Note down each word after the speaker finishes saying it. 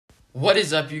What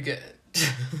is up, you guys?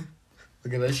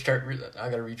 Okay, let's start. I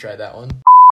gotta retry that one.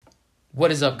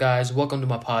 What is up, guys? Welcome to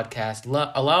my podcast.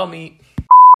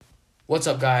 What's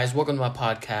up, guys? Welcome to my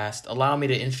podcast. Allow me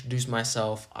to introduce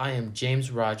myself. I am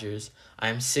James Rogers. I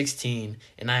am 16,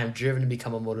 and I am driven to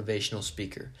become a motivational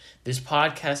speaker. This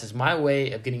podcast is my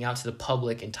way of getting out to the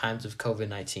public in times of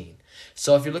COVID-19.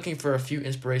 So if you're looking for a few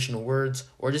inspirational words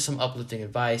or just some uplifting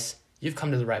advice, you've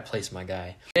come to the right place, my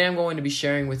guy. Today I'm going to be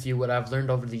sharing with you what I've learned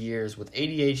over the years with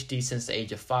ADHD since the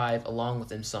age of 5, along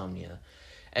with insomnia.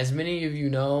 As many of you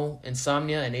know,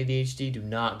 insomnia and ADHD do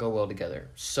not go well together.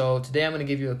 So today I'm going to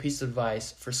give you a piece of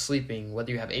advice for sleeping,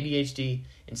 whether you have ADHD,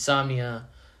 insomnia,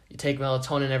 you take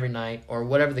melatonin every night, or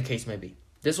whatever the case may be.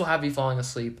 This will have you falling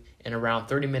asleep in around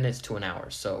 30 minutes to an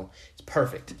hour, so it's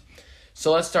perfect.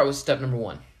 So let's start with step number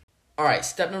 1. Alright,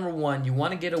 step number 1, you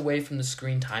want to get away from the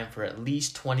screen time for at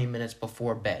least 20 minutes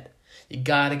before bed. You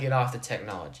gotta get off the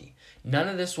technology. None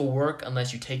of this will work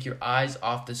unless you take your eyes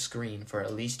off the screen for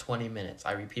at least 20 minutes.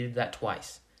 I repeated that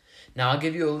twice. Now I'll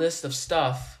give you a list of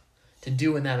stuff to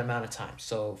do in that amount of time.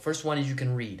 So first one is you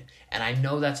can read. And I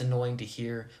know that's annoying to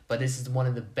hear, but this is one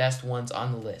of the best ones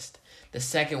on the list. The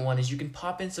second one is you can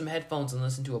pop in some headphones and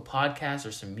listen to a podcast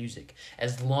or some music.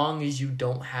 As long as you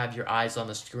don't have your eyes on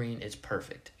the screen, it's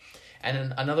perfect. And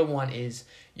then another one is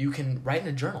you can write in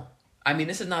a journal. I mean,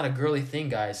 this is not a girly thing,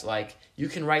 guys. Like, you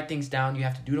can write things down you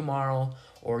have to do tomorrow,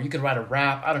 or you can write a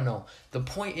rap. I don't know. The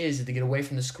point is to get away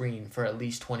from the screen for at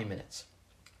least 20 minutes.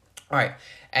 All right.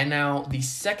 And now the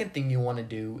second thing you want to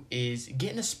do is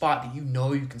get in a spot that you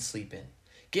know you can sleep in.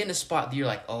 Get in a spot that you're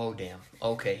like, oh, damn.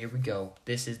 Okay, here we go.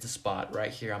 This is the spot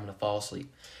right here. I'm going to fall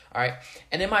asleep. All right.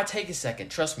 And it might take a second.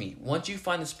 Trust me. Once you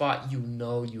find the spot, you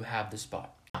know you have the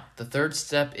spot. The third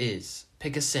step is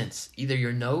pick a sense, either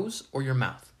your nose or your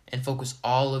mouth, and focus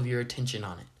all of your attention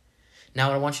on it. Now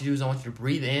what I want you to do is I want you to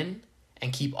breathe in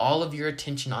and keep all of your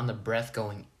attention on the breath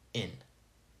going in.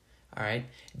 All right?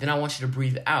 Then I want you to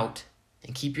breathe out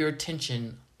and keep your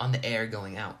attention on the air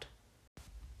going out.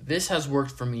 This has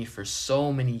worked for me for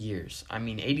so many years. I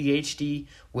mean, ADHD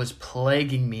was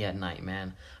plaguing me at night,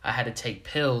 man. I had to take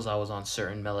pills. I was on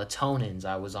certain melatonins.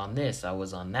 I was on this. I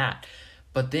was on that.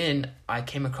 But then I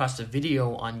came across a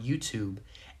video on YouTube,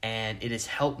 and it has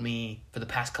helped me for the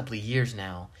past couple of years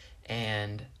now.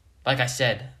 And like I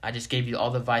said, I just gave you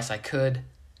all the advice I could.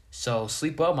 So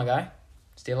sleep well, my guy.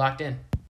 Stay locked in.